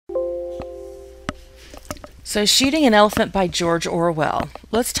So, Shooting an Elephant by George Orwell.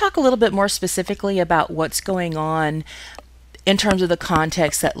 Let's talk a little bit more specifically about what's going on in terms of the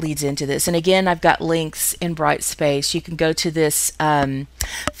context that leads into this. And again, I've got links in Brightspace. You can go to this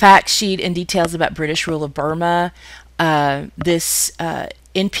fact sheet and details about British rule of Burma. This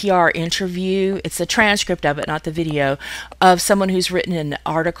NPR interview, it's a transcript of it, not the video, of someone who's written an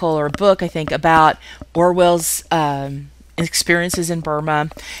article or a book, I think, about Orwell's experiences in Burma.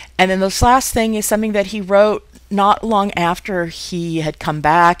 And then this last thing is something that he wrote not long after he had come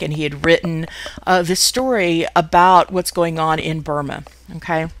back, and he had written this story about what's going on in Burma.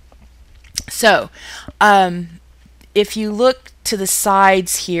 Okay, so if you look to the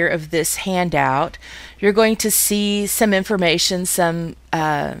sides here of this handout, you're going to see some information, some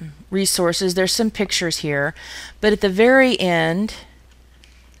resources. There's some pictures here, but at the very end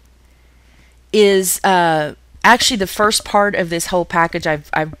is actually the first part of this whole package.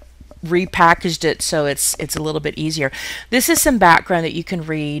 I've repackaged it so it's a little bit easier. This is some background that you can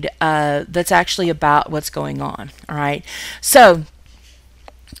read that's actually about what's going on. All right, so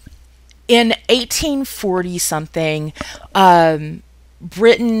in 1840 something,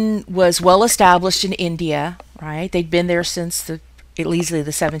 Britain was well established in India. Right, they'd been there since at least the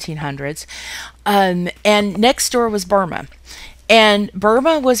 1700s, and next door was Burma. And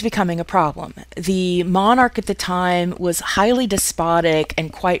Burma was becoming a problem. The monarch at the time was highly despotic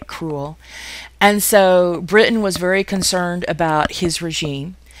and quite cruel. And so Britain was very concerned about his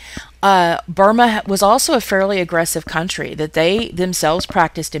regime. Burma was also a fairly aggressive country, that they themselves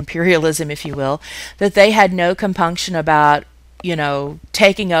practiced imperialism, if you will, that they had no compunction about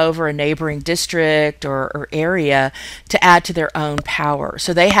taking over a neighboring district or area to add to their own power.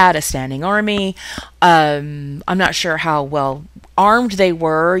 So they had a standing army. I'm not sure how well armed they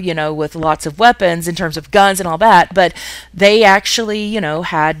were, with lots of weapons in terms of guns and all that, but they actually,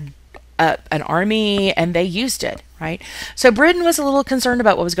 had an army and they used it, right? So Britain was a little concerned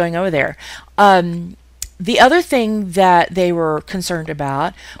about what was going over there. The other thing that they were concerned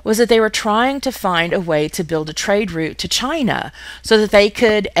about was that they were trying to find a way to build a trade route to China so that they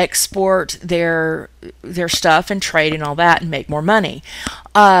could export their stuff and trade and all that and make more money.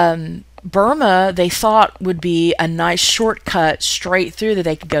 Burma, they thought, would be a nice shortcut straight through that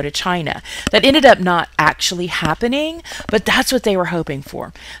they could go to China. That ended up not actually happening, but that's what they were hoping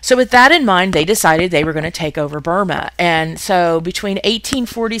for. So with that in mind, they decided they were going to take over Burma. And so between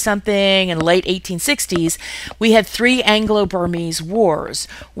 1840 something and late 1860s, we had 3 Anglo-Burmese wars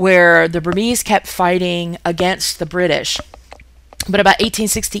where the Burmese kept fighting against the British. But about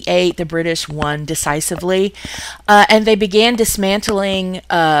 1868, the British won decisively, and they began dismantling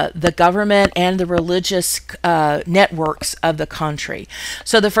the government and the religious networks of the country.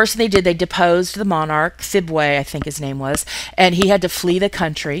 So the first thing they did, they deposed the monarch, Thibwe, I think his name was, and he had to flee the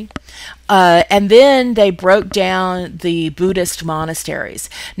country. And then they broke down the Buddhist monasteries.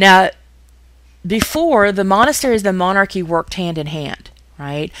 Now, before, the monasteries and the monarchy worked hand in hand.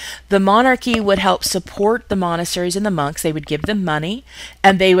 Right? The monarchy would help support the monasteries and the monks. They would give them money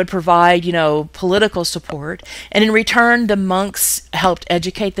and they would provide, political support. And in return, the monks helped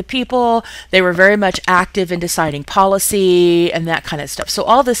educate the people. They were very much active in deciding policy and that kind of stuff. So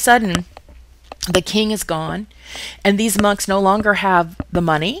all of a sudden, the king is gone, and these monks no longer have the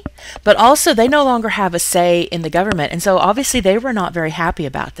money, but also they no longer have a say in the government. And so obviously they were not very happy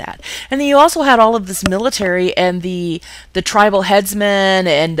about that. And then you also had all of this military and the tribal headsmen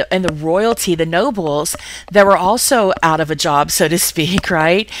and the royalty, the nobles, that were also out of a job, so to speak,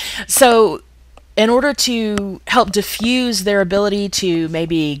 right? So in order to help diffuse their ability to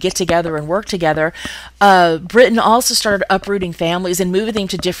maybe get together and work together, Britain also started uprooting families and moving them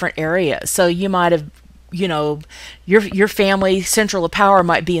to different areas. So you might have, your family central of power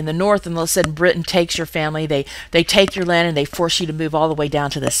might be in the north, and all of a sudden Britain takes your family, they take your land, and they force you to move all the way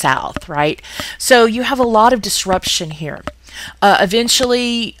down to the south, right? So you have a lot of disruption here.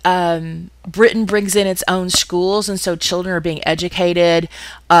 Eventually, Britain brings in its own schools, and so children are being educated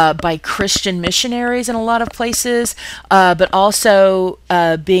by Christian missionaries in a lot of places, but also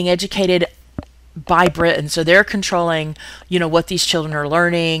being educated by Britain. So they're controlling, what these children are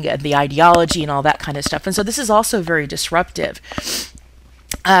learning and the ideology and all that kind of stuff. And so this is also very disruptive.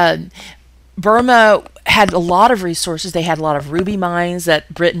 Burma had a lot of resources. They had a lot of ruby mines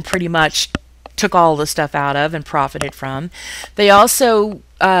that Britain pretty much took all the stuff out of and profited from. They also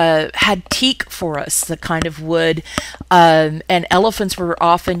had teak forests, the kind of wood, and elephants were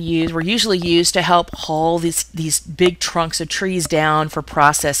usually used to help haul these big trunks of trees down for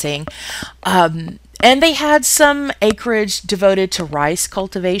processing. And they had some acreage devoted to rice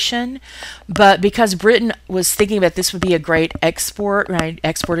cultivation, but because Britain was thinking that this would be a great export, right,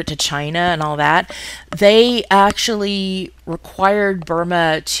 export it to China and all that, they actually required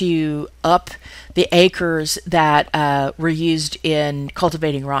Burma to up the acres that were used in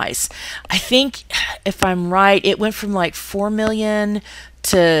cultivating rice. I think, if I'm right, it went from like 4 million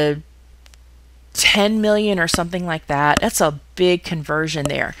to 10 million or something like that. That's a big conversion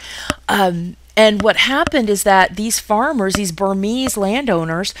there. And what happened is that these farmers, these Burmese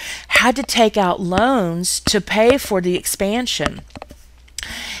landowners, had to take out loans to pay for the expansion.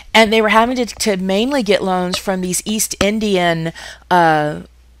 And they were having to mainly get loans from these East Indian,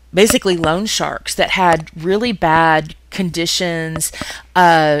 basically loan sharks that had really bad conditions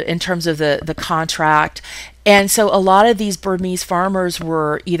in terms of the contract. And so a lot of these Burmese farmers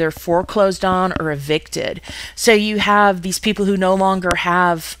were either foreclosed on or evicted. So you have these people who no longer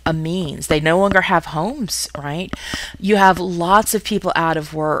have a means. They no longer have homes, right? You have lots of people out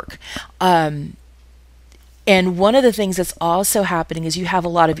of work. And one of the things that's also happening is you have a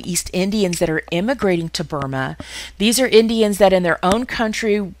lot of East Indians that are immigrating to Burma. These are Indians that in their own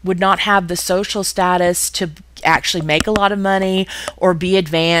country would not have the social status to actually make a lot of money or be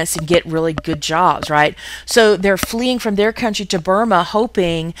advanced and get really good jobs, right? So they're fleeing from their country to Burma,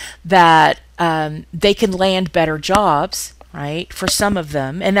 hoping that they can land better jobs, right, for some of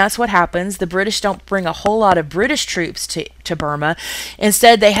them. And that's what happens. The British don't bring a whole lot of British troops to Burma.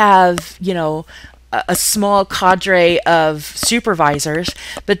 Instead, they have, you know, a small cadre of supervisors.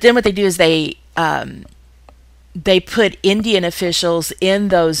 But then what they do is they put Indian officials in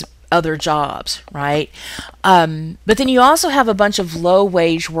those other jobs, right? But then you also have a bunch of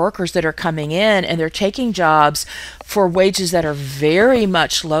low-wage workers that are coming in, and they're taking jobs for wages that are very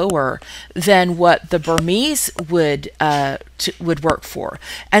much lower than what the Burmese would work for.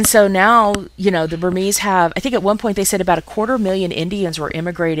 And so now, you know, the Burmese have, I think at one point they said about 250,000 Indians were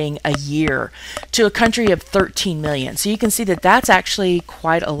immigrating a year to a country of 13 million. So you can see that that's actually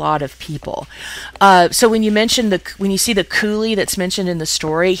quite a lot of people. So when you mention when you see the coolie that's mentioned in the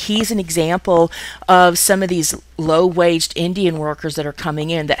story, he's an example of some of these low-waged Indian workers that are coming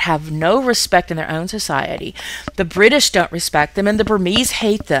in that have no respect in their own society. The British don't respect them, and the Burmese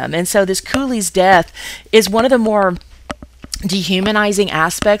hate them. And so this coolie's death is one of the more dehumanizing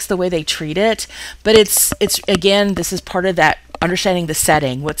aspects, the way they treat it. But it's again, this is part of that understanding the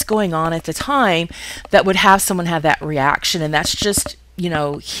setting, what's going on at the time that would have someone have that reaction. And that's just, you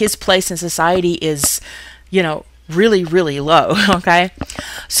know, his place in society is, you know, really, really low. Okay.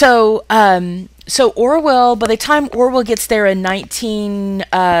 So, so Orwell, by the time Orwell gets there in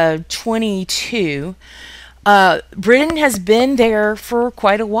 1922, Britain has been there for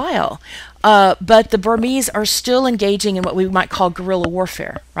quite a while. But the Burmese are still engaging in what we might call guerrilla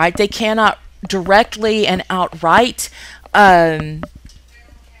warfare, right? They cannot directly and outright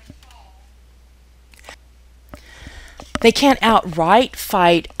they can't outright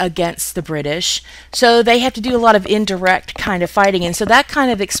fight against the British, so they have to do a lot of indirect kind of fighting. And so that kind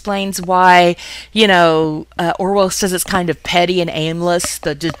of explains why, you know, Orwell says it's kind of petty and aimless,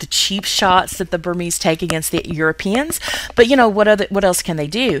 the cheap shots that the Burmese take against the Europeans. But, you know, what else can they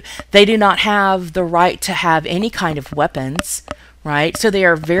do? They do not have the right to have any kind of weapons, right? So they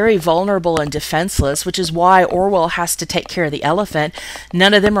are very vulnerable and defenseless, which is why Orwell has to take care of the elephant.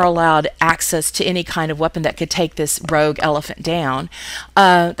 None of them are allowed access to any kind of weapon that could take this rogue elephant down.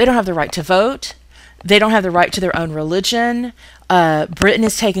 They don't have the right to vote. They don't have the right to their own religion. Britain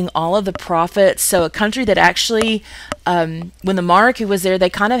is taking all of the profits. So a country that actually, when the monarchy was there,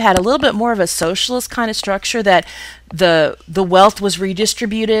 they kind of had a little bit more of a socialist kind of structure, that the wealth was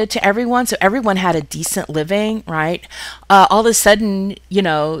redistributed to everyone, so everyone had a decent living, right? All of a sudden, you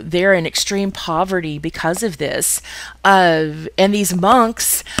know, they're in extreme poverty because of this. And these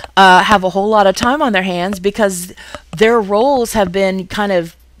monks have a whole lot of time on their hands because their roles have been kind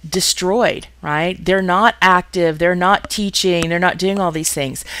of destroyed, right? They're not active, they're not teaching, they're not doing all these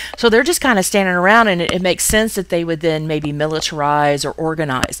things. So they're just kind of standing around, and it makes sense that they would then maybe militarize or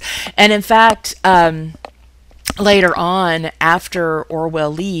organize. And in fact, later on, after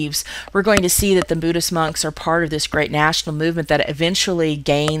Orwell leaves, we're going to see that the Buddhist monks are part of this great national movement that eventually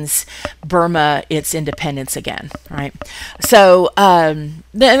gains Burma its independence again, right? So, and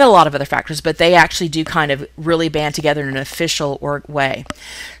a lot of other factors, but they actually do kind of really band together in an official way.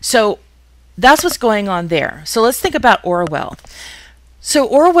 So that's what's going on there. So let's think about Orwell. So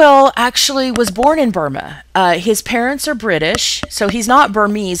Orwell actually was born in Burma. His parents are British, so he's not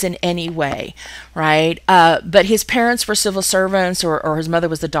Burmese in any way, right? But his parents were civil servants, or his mother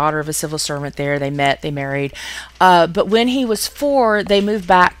was the daughter of a civil servant there. They met, they married. But when he was 4, they moved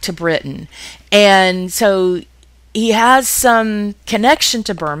back to Britain. And so he has some connection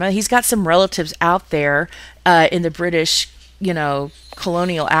to Burma. He's got some relatives out there in the British,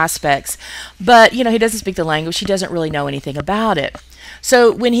 colonial aspects. But, he doesn't speak the language. He doesn't really know anything about it.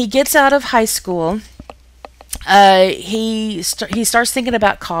 So when he gets out of high school, he starts thinking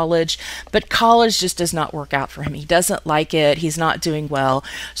about college, but college just does not work out for him. He doesn't like it. He's not doing well.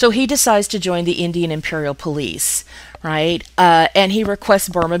 So he decides to join the Indian Imperial Police, right? And he requests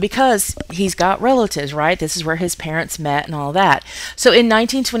Burma because he's got relatives, right? This is where his parents met and all that. So in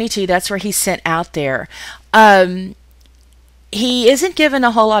 1922, that's where he's sent out there. He isn't given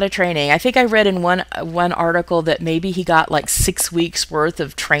a whole lot of training. I think I read in one article that maybe he got like 6 weeks worth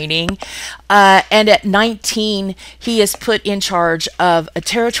of training. And at 19, he is put in charge of a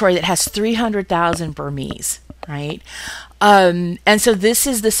territory that has 300,000 Burmese, right? And so this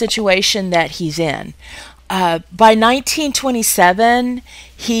is the situation that he's in. By 1927,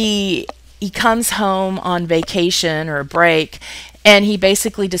 he comes home on vacation or a break, and he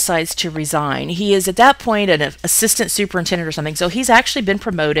basically decides to resign. He is at that point an assistant superintendent or something, so he's actually been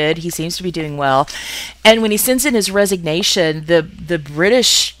promoted. He seems to be doing well. And when he sends in his resignation, the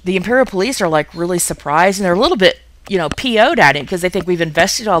Imperial Police are like really surprised, and they're a little bit PO'd at him because they think we've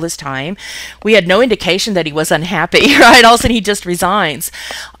invested all this time. We had no indication that he was unhappy, right? All of a sudden he just resigns.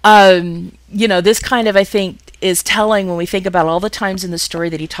 This kind of, I think, is telling when we think about all the times in the story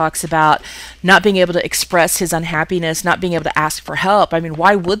that he talks about not being able to express his unhappiness, not being able to ask for help. I mean,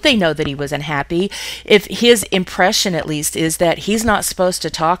 why would they know that he was unhappy if his impression, at least, is that he's not supposed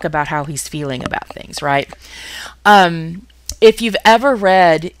to talk about how he's feeling about things, right? If you've ever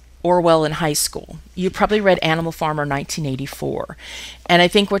read Orwell in high school, you probably read Animal Farm or 1984. And I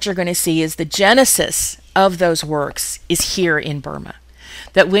think what you're going to see is the genesis of those works is here in Burma.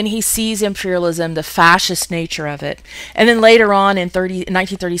 That when he sees imperialism, the fascist nature of it, and then later on in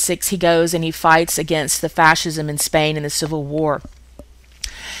 1936 he goes and he fights against the fascism in Spain in the Civil War.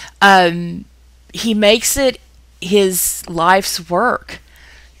 He makes it his life's work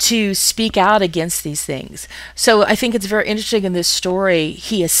to speak out against these things. So I think it's very interesting in this story,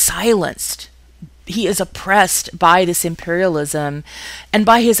 he is silenced. He is oppressed by this imperialism and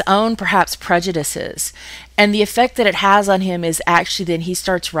by his own, perhaps, prejudices. And the effect that it has on him is actually then he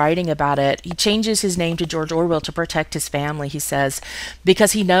starts writing about it. He changes his name to George Orwell to protect his family, he says,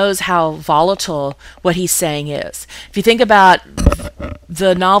 because he knows how volatile what he's saying is. If you think about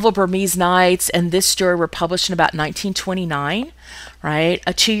the novel Burmese Nights and this story were published in about 1929, right?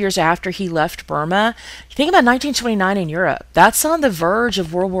 2 years after he left Burma. Think about 1929 in Europe. That's on the verge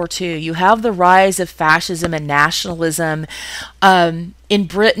of World War II. You have the rise of fascism and nationalism. In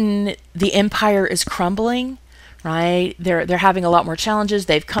Britain, the empire is crumbling, right? They're having a lot more challenges.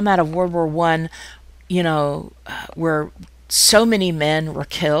 They've come out of World War I, where so many men were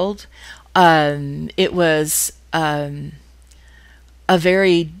killed. It was a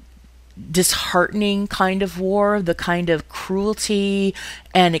very disheartening kind of war, the kind of cruelty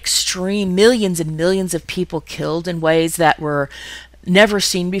and extreme, millions and millions of people killed in ways that were never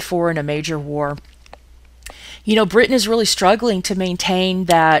seen before in a major war. Britain is really struggling to maintain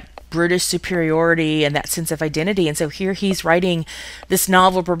that British superiority and that sense of identity. And so here he's writing this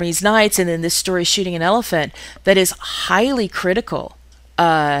novel, Burmese Nights, and then this story, Shooting an Elephant, that is highly critical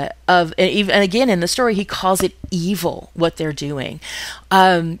and again in the story he calls it evil what they're doing.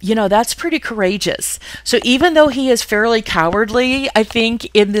 That's pretty courageous. So even though he is fairly cowardly, I think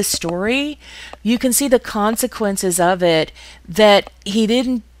in this story you can see the consequences of it, that he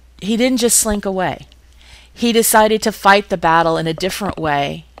didn't just slink away. He decided to fight the battle in a different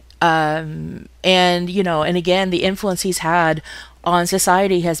way. And again, the influence he's had on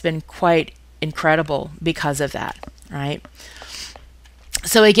society has been quite incredible because of that, right?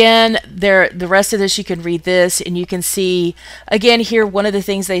 So again, the rest of this, you can read this and you can see, again, here, one of the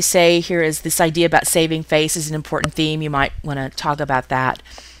things they say here is this idea about saving face is an important theme. You might want to talk about that.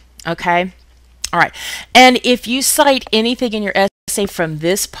 Okay? All right. And if you cite anything in your essay from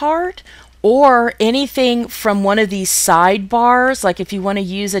this part, or anything from one of these sidebars, like if you want to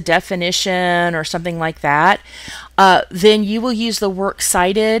use a definition or something like that, then you will use the work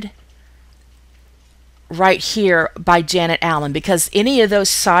cited right here by Janet Allen, because any of those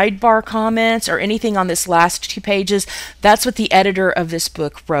sidebar comments or anything on this last 2 pages, that's what the editor of this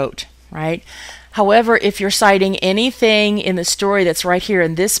book wrote, right? However, if you're citing anything in the story that's right here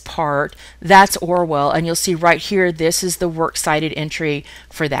in this part, that's Orwell, and you'll see right here, this is the works cited entry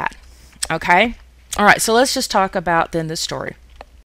for that. Okay? All right, so let's just talk about then the story.